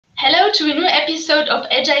Welcome to a new episode of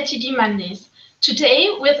Agile TD Mondays. Today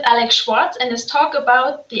with Alex Schwartz and his talk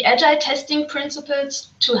about the Agile Testing Principles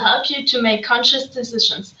to help you to make conscious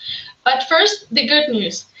decisions. But first, the good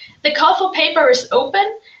news. The call for paper is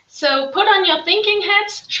open, so put on your thinking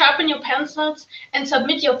hats, sharpen your pencils, and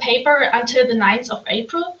submit your paper until the 9th of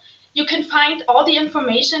April. You can find all the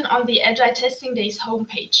information on the Agile Testing Days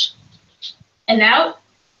homepage. And now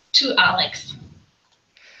to Alex.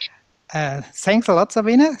 Thanks a lot,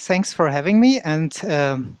 Sabine. Thanks for having me, and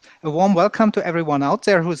a warm welcome to everyone out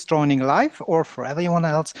there who's joining live, or for everyone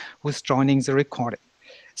else who's joining the recording.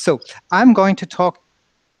 So I'm going to talk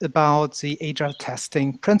about the Agile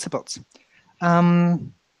Testing Principles.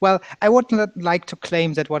 Well, I would like to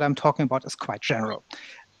claim that what I'm talking about is quite general.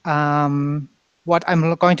 What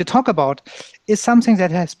I'm going to talk about is something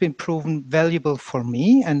that has been proven valuable for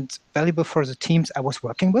me and valuable for the teams I was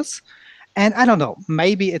working with. And I don't know,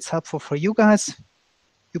 maybe it's helpful for you guys.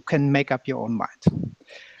 You can make up your own mind.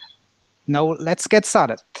 Now, let's get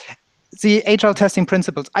started. The Agile Testing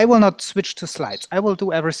Principles. I will not switch to slides. I will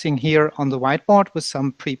do everything here on the whiteboard with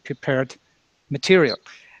some pre-prepared material.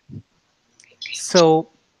 So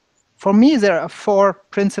for me, there are 4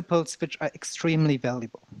 principles which are extremely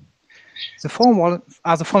valuable. The 4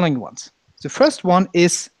 are the following ones. The first one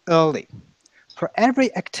is early. For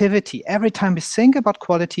every activity, every time we think about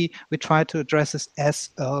quality, we try to address this as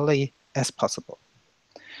early as possible.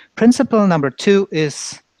 Principle number 2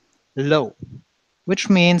 is low, which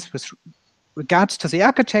means with regards to the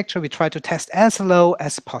architecture, we try to test as low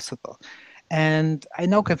as possible. And I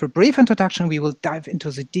now give a brief introduction. We will dive into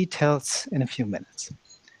the details in a few minutes.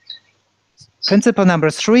 Principle number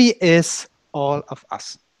 3 is all of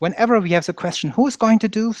us. Whenever we have the question, who is going to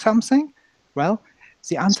do something? Well,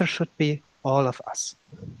 the answer should be all of us.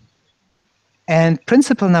 And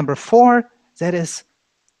principle number 4, that is,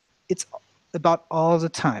 it's about all the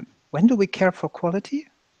time. When do we care for quality?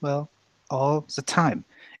 Well, all the time.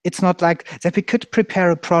 It's not like that we could prepare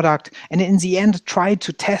a product and in the end try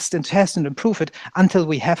to test and improve it until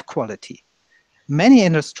we have quality. Many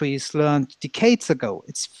industries learned decades ago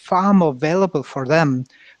it's far more valuable for them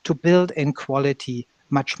to build in quality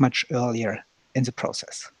much earlier in the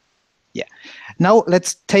process. Yeah. Now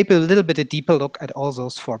let's take a little bit a deeper look at all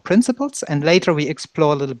those 4 principles, and later we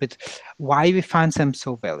explore a little bit why we find them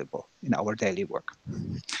so valuable in our daily work.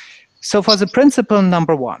 So for the principle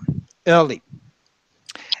number 1, early.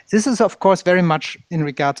 This is, of course, very much in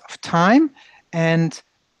regards of time, and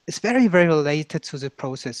it's very related to the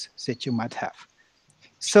process that you might have.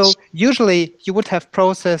 So usually you would have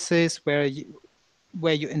processes where you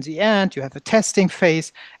in the end, you have a testing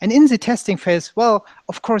phase. And in the testing phase, well,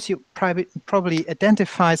 of course, you probably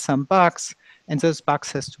identify some bugs, and those bugs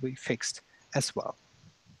has to be fixed as well.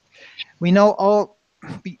 We know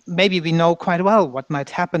maybe we know quite well what might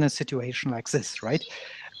happen in a situation like this, right?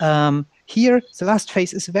 Here, the last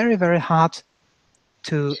phase is very hard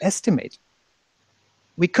to estimate.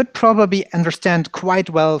 We could probably understand quite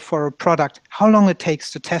well for a product how long it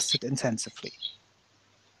takes to test it intensively.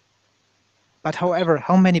 But however,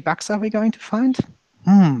 how many bugs are we going to find?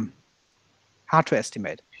 Hard to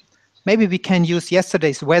estimate. Maybe we can use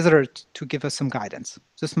yesterday's weather to give us some guidance.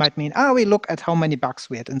 This might mean, we look at how many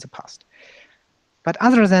bugs we had in the past. But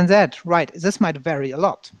other than that, right, this might vary a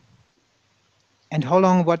lot. And how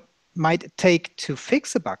long, what might it take to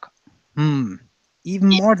fix a bug? Even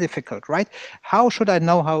more difficult, right? How should I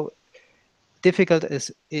know how difficult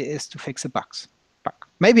it is to fix a bug?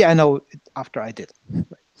 Maybe I know it after I did.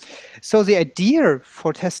 So the idea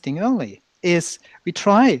for testing early is we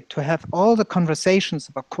try to have all the conversations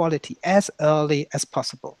about quality as early as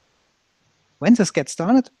possible. When this gets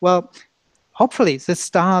started? Well, hopefully this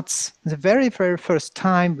starts the very first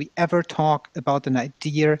time we ever talk about an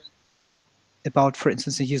idea about, for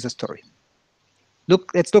instance, a user story.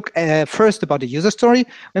 Let's look first about the user story.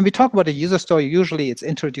 When we talk about a user story, usually it's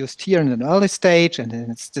introduced here in an early stage, and then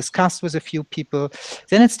it's discussed with a few people.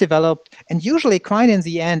 Then it's developed, and usually quite in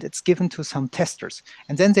the end, it's given to some testers,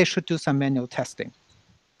 and then they should do some manual testing.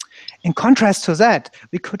 In contrast to that,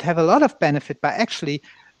 we could have a lot of benefit by actually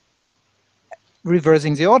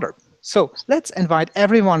reversing the order. So let's invite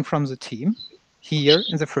everyone from the team here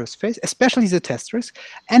in the first phase, especially the testers,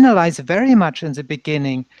 analyze very much in the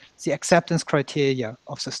beginning the acceptance criteria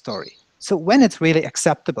of the story. So when it's really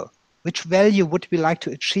acceptable, which value would we like to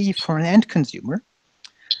achieve for an end consumer?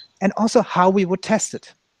 And also how we would test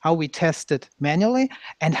it, how we test it manually,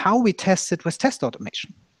 and how we test it with test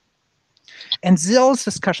automation. And those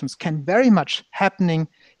discussions can very much happening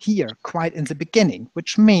here quite in the beginning,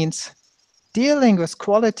 which means dealing with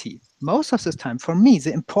quality most of the time, for me,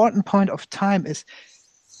 the important point of time is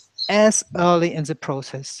as early in the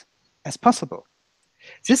process as possible.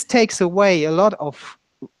 This takes away a lot of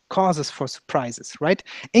causes for surprises, right?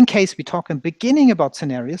 In case we talk in the beginning about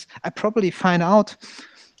scenarios, I probably find out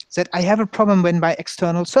that I have a problem when my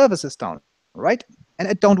external service is down, right? And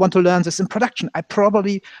I don't want to learn this in production. I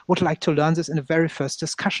probably would like to learn this in the very first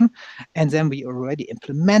discussion, and then we already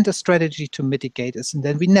implement a strategy to mitigate this, and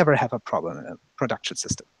then we never have a problem in a production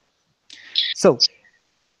system. So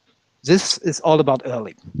this is all about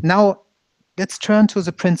early. Now, let's turn to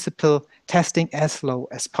the principle testing as low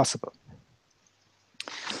as possible.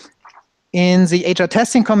 In the Agile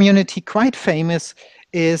testing community, quite famous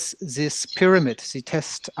is this pyramid, the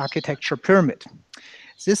test architecture pyramid.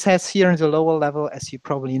 This has here in the lower level, as you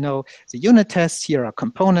probably know, the unit tests, here are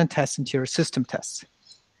component tests, and here are system tests.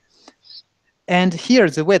 And here,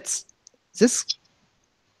 the width. This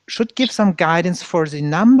should give some guidance for the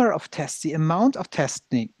number of tests, the amount of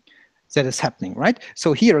testing that is happening, right?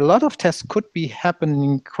 So here, a lot of tests could be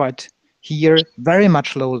happening quite here, very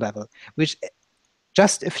much low level, which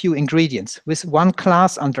just a few ingredients with one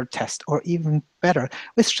class under test, or even better,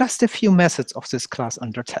 with just a few methods of this class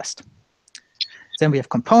under test. Then we have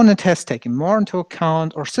component tests taking more into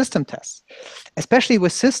account, or system tests. Especially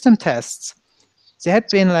with system tests, there had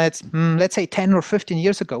been, let's say 10 or 15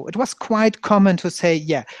 years ago, it was quite common to say,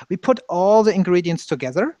 yeah, we put all the ingredients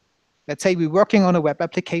together. Let's say we're working on a web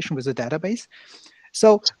application with a database.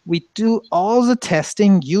 So we do all the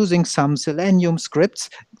testing using some Selenium scripts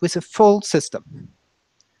with a full system.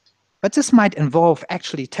 But this might involve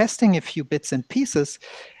actually testing a few bits and pieces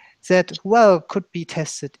that, well, could be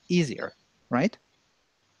tested easier, right?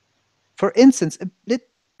 For instance, a little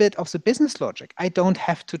bit of the business logic. I don't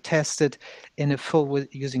have to test it in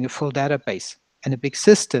using a full database and a big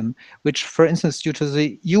system, which, for instance, due to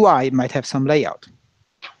the UI, might have some layout.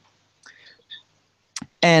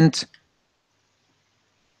 And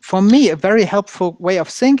for me, a very helpful way of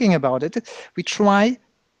thinking about it, we try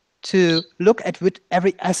to look at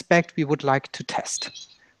every aspect we would like to test.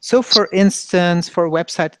 So for instance, for a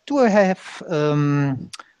website, do I have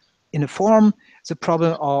in a form the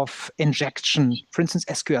problem of injection, for instance,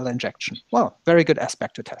 SQL injection? Well, very good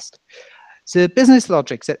aspect to test. The business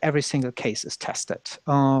logic that every single case is tested,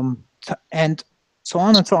 and so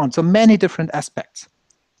on and so on. So many different aspects.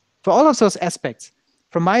 For all of those aspects,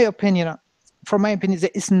 from my opinion, there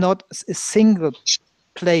is not a single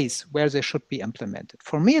place where they should be implemented.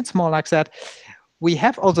 For me, it's more like that. We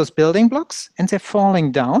have all those building blocks, and they're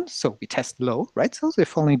falling down. So we test low, right? So they're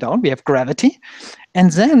falling down. We have gravity,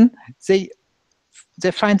 and then they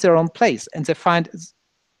find their own place, and they find,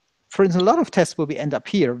 for instance, a lot of tests will end up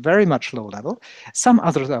here, very much low level. Some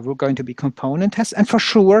others are going to be component tests, and for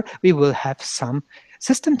sure we will have some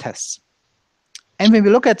system tests. And when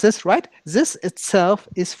we look at this, right, this itself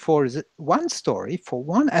is for one story, for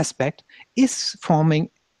one aspect, is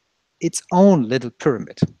forming its own little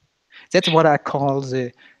pyramid. That's what I call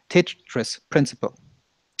the tetris principle.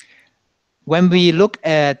 When we look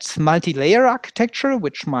at multi-layer architecture,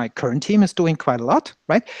 which my current team is doing quite a lot,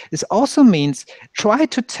 right, this also means try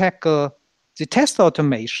to tackle the test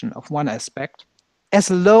automation of one aspect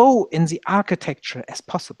as low in the architecture as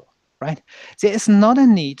possible, right? There is not a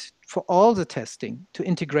need for all the testing to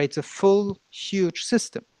integrate the full, huge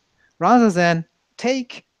system. Rather than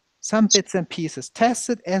take some bits and pieces, test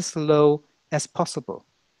it as low as possible.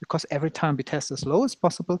 Because every time we test as low as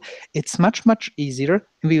possible, it's much, much easier,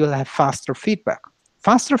 and we will have faster feedback.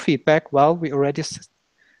 Faster feedback, well, we already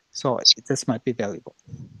saw it. This might be valuable.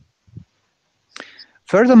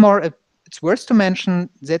 Furthermore, it's worth to mention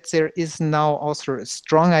that there is now also a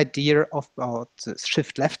strong idea about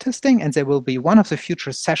shift left testing, and there will be one of the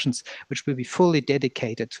future sessions which will be fully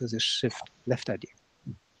dedicated to the shift left idea.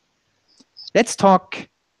 Let's talk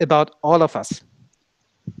about all of us.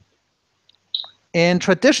 In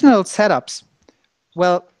traditional setups,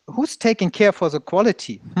 well, who's taking care for the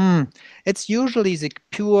quality? It's usually the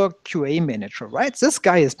pure QA manager, right? This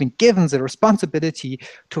guy has been given the responsibility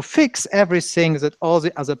to fix everything that all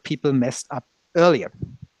the other people messed up earlier.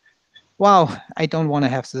 Wow, I don't want to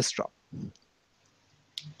have this job.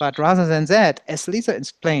 But rather than that, as Lisa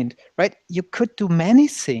explained, right, you could do many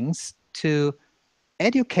things to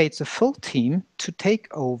educate the full team to take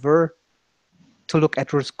over, to look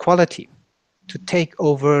at risk quality, to take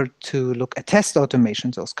over, to look at test automation,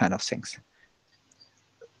 those kind of things.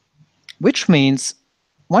 Which means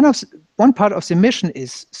one part of the mission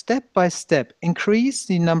is step by step increase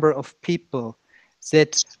the number of people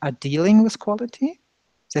that are dealing with quality,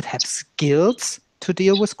 that have skills to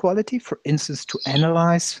deal with quality, for instance, to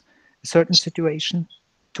analyze a certain situation,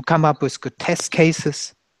 to come up with good test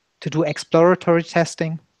cases, to do exploratory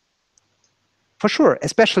testing. For sure,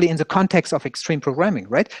 especially in the context of extreme programming,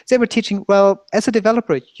 right? They were teaching, well, as a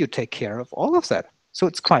developer, you take care of all of that. So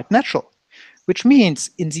it's quite natural, which means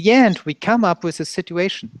in the end, we come up with a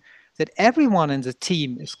situation that everyone in the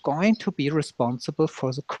team is going to be responsible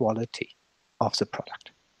for the quality of the product.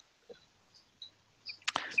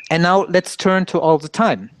 And now let's turn to all the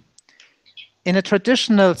time. In a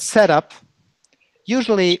traditional setup,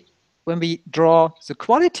 usually when we draw the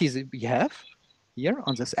qualities that we have here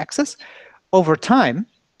on this axis over time,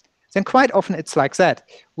 then quite often it's like that.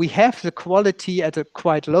 We have the quality at a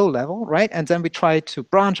quite low level, right? And then we try to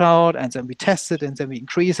branch out, and then we test it, and then we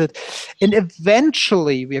increase it. And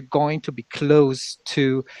eventually we are going to be close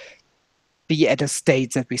to be at a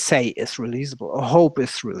state that we say is releasable, or hope is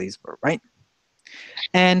releasable, right?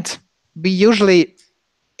 And we usually,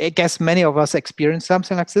 I guess many of us experience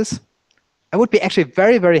something like this. I would be actually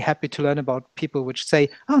very, very happy to learn about people which say,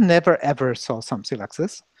 oh, never ever saw something like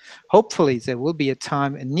this. Hopefully there will be a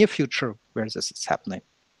time in the near future where this is happening.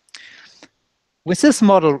 With this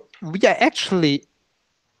model, we are actually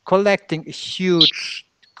collecting a huge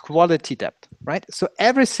quality depth, right? So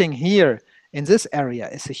everything here in this area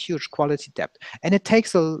is a huge quality depth. And it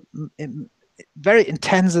takes a very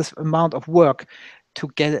intensive amount of work to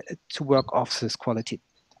get it to work off this quality.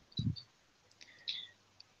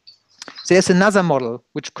 There's another model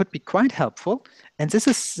which could be quite helpful, and this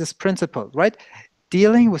is this principle, right?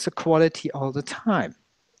 Dealing with the quality all the time.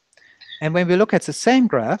 And when we look at the same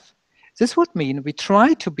graph, this would mean we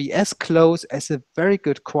try to be as close as a very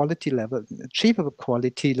good quality level, achievable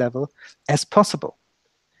quality level as possible,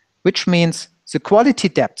 which means the quality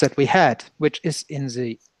depth that we had, which is in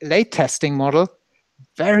the late testing model,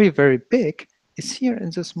 very, very big, is here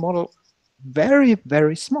in this model very,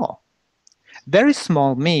 very small. Very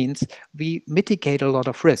small means we mitigate a lot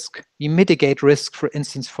of risk. We mitigate risk, for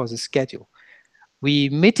instance, for the schedule. We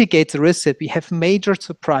mitigate the risk that we have major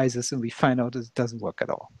surprises and we find out it doesn't work at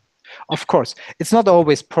all. Of course, it's not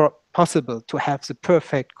always possible to have the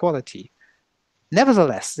perfect quality.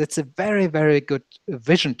 Nevertheless, that's a very, very good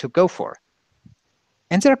vision to go for.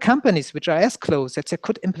 And there are companies which are as close that they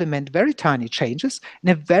could implement very tiny changes in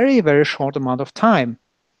a very, very short amount of time.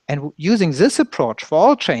 And using this approach for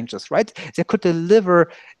all changes, right, they could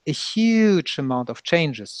deliver a huge amount of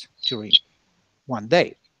changes during one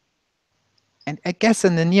day. And I guess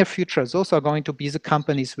in the near future, those are going to be the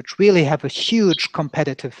companies which really have a huge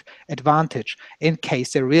competitive advantage in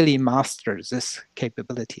case they really master this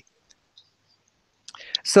capability.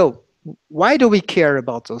 So why do we care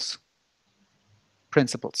about those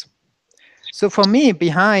principles? So for me,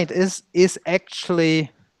 behind is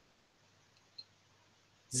actually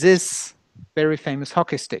this very famous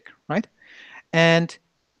hockey stick, right? And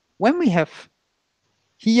when we have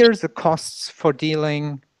here the costs for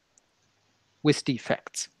dealing with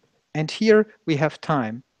defects, and here we have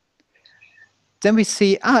time, then we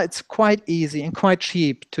see, it's quite easy and quite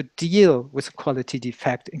cheap to deal with a quality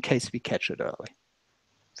defect in case we catch it early.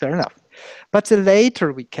 Fair enough. But the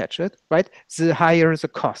later we catch it, right, the higher the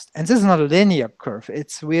cost. And this is not a linear curve.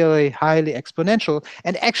 It's really highly exponential.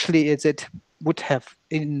 And actually, it would have,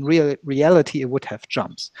 in reality, it would have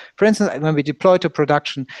jumps. For instance, when we deploy to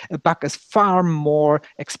production, a bug is far more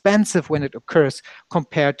expensive when it occurs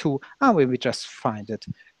compared to when we just find it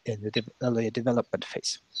in the early development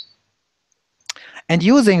phase. And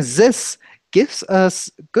using this gives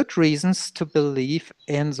us good reasons to believe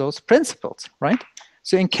in those principles, right?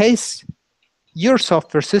 So in case your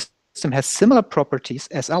software system has similar properties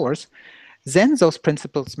as ours, then those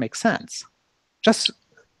principles make sense. Just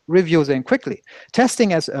review them quickly.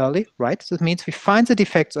 Testing as early, right? That means we find the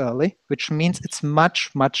defects early, which means it's much,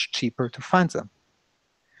 much cheaper to find them.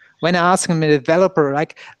 When I ask a developer,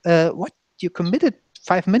 like, what you committed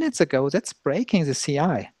 5 minutes ago, that's breaking the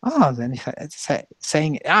CI. Then it's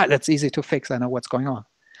saying, that's easy to fix. I know what's going on.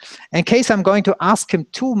 In case I'm going to ask him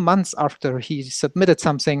 2 months after he submitted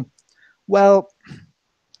something, well,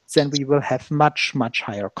 then we will have much, much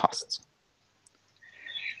higher costs.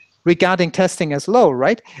 Regarding testing as low,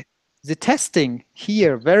 right? The testing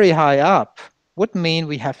here very high up would mean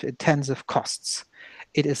we have intensive costs.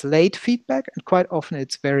 It is late feedback, and quite often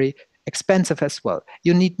it's very expensive as well.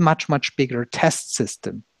 You need much, much bigger test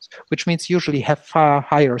systems, which means usually have far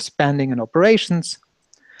higher spending in operations.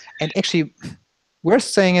 And actually,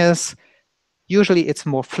 worst thing is, usually it's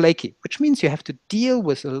more flaky, which means you have to deal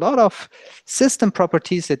with a lot of system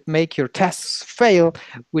properties that make your tests fail,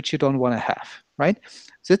 which you don't want to have, right?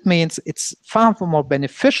 So that means it's far more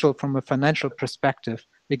beneficial from a financial perspective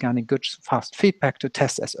regarding good, fast feedback to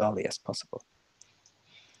test as early as possible.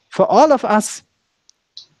 For all of us,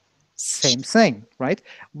 same thing, right?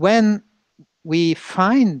 When we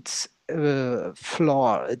find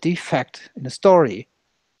flaw, a defect in a story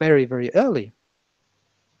very, very early,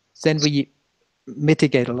 then we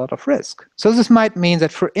mitigate a lot of risk. So this might mean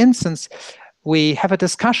that, for instance, we have a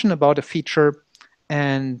discussion about a feature,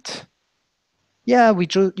 and yeah, we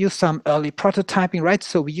use some early prototyping, right?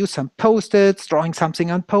 So we use some post-its, drawing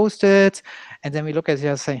something on post-its, and then we look at it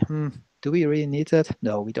and say, do we really need it?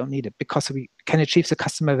 No, we don't need it, because we can achieve the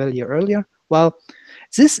customer value earlier. Well,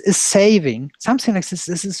 this is saving, something like this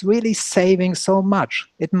is really saving so much.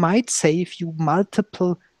 It might save you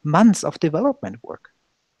multiple months of development work.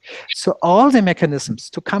 So all the mechanisms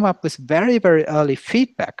to come up with very, very early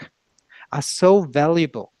feedback are so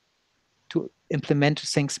valuable to implement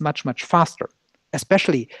things much, much faster.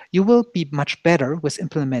 Especially, you will be much better with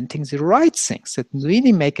implementing the right things that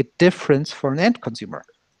really make a difference for an end consumer.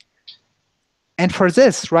 And for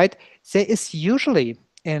this, right, there is usually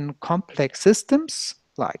in complex systems,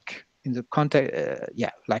 like in the context,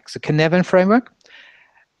 like the Cynefin framework,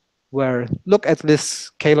 where look at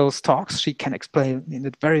Liz Kalo's talks, she can explain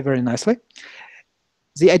it very, very nicely.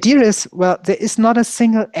 The idea is, well, there is not a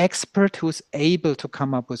single expert who's able to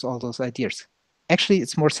come up with all those ideas. Actually,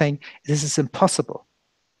 it's more saying this is impossible.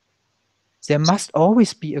 There must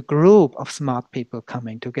always be a group of smart people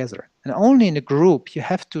coming together. And only in a group, you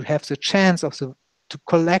have to have the chance of to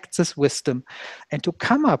collect this wisdom and to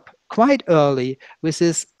come up quite early with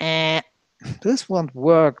this, this won't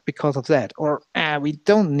work because of that, or we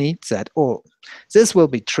don't need that, or this will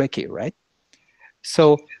be tricky, right?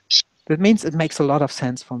 So that means it makes a lot of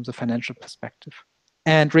sense from the financial perspective.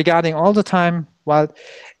 And regarding all the time, well,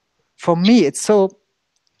 for me, it's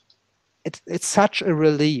such a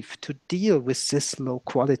relief to deal with this low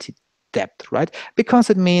quality debt, right? Because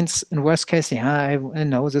it means, in worst case, I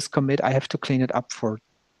know this commit, I have to clean it up for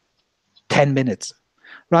 10 minutes.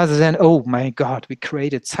 Rather than, oh my God, we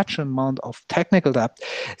created such an amount of technical debt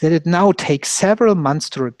that it now takes several months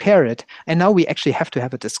to repair it. And now we actually have to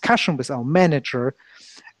have a discussion with our manager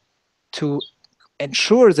to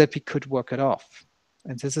ensure that we could work it off.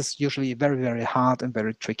 And this is usually a very, very hard and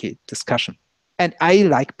very tricky discussion. And I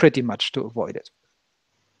like pretty much to avoid it.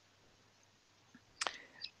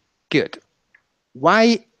 Good.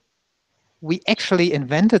 Why we actually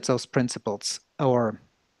invented those principles or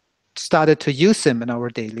started to use them in our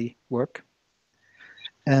daily work.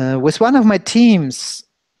 With one of my teams,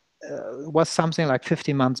 was something like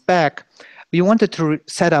 15 months back, we wanted to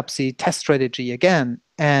set up the test strategy again.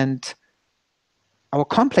 And our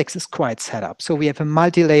complex is quite set up. So we have a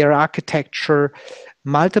multi-layer architecture,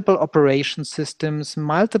 multiple operation systems,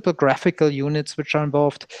 multiple graphical units which are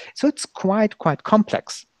involved. So it's quite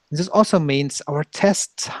complex. This also means our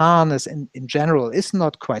test harness in general is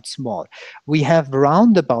not quite small. We have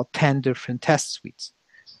around about 10 different test suites.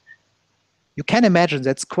 You can imagine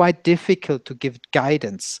that's quite difficult to give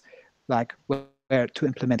guidance, like where to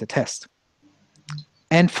implement a test.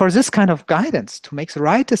 And for this kind of guidance, to make the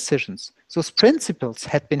right decisions, those principles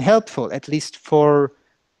had been helpful, at least for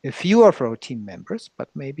a few of our team members, but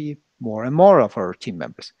maybe more and more of our team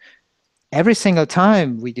members. Every single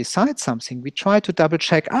time we decide something, we try to double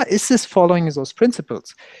check, is this following those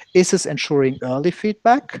principles? Is this ensuring early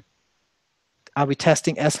feedback? Are we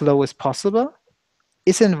testing as low as possible?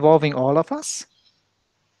 Is it involving all of us?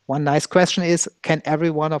 One nice question is, can every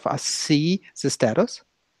one of us see the status?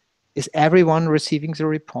 Is everyone receiving the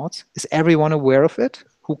reports? Is everyone aware of it?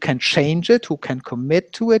 Who can change it? Who can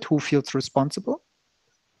commit to it? Who feels responsible?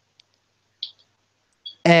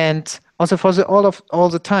 And also for all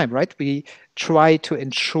the time, right? We try to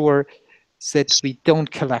ensure that we don't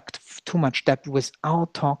collect too much debt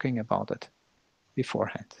without talking about it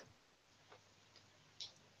beforehand.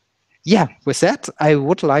 Yeah, with that, I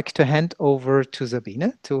would like to hand over to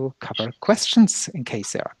Sabine to cover questions in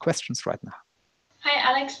case there are questions right now. Hi,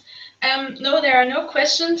 Alex. No, there are no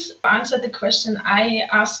questions. Answer the question I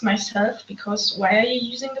asked myself, because why are you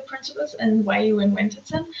using the principles and why you invented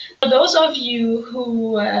them? For those of you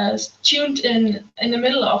who tuned in the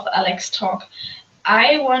middle of Alex's talk,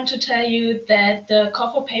 I want to tell you that the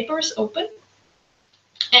call for paper is open,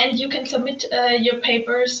 and you can submit your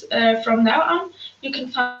papers from now on. You can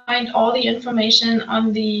find all the information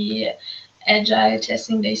on the Agile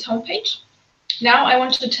Testing Days homepage. Now I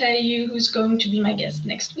want to tell you who's going to be my guest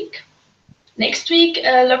next week. Next week,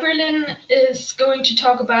 Loberlin is going to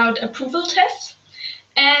talk about approval tests,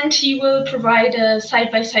 and he will provide a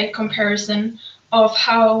side-by-side comparison of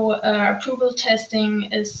how approval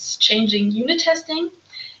testing is changing unit testing.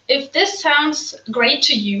 If this sounds great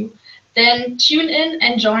to you, then tune in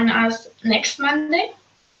and join us next Monday.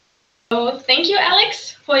 So thank you,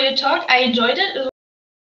 Alex, for your talk. I enjoyed it.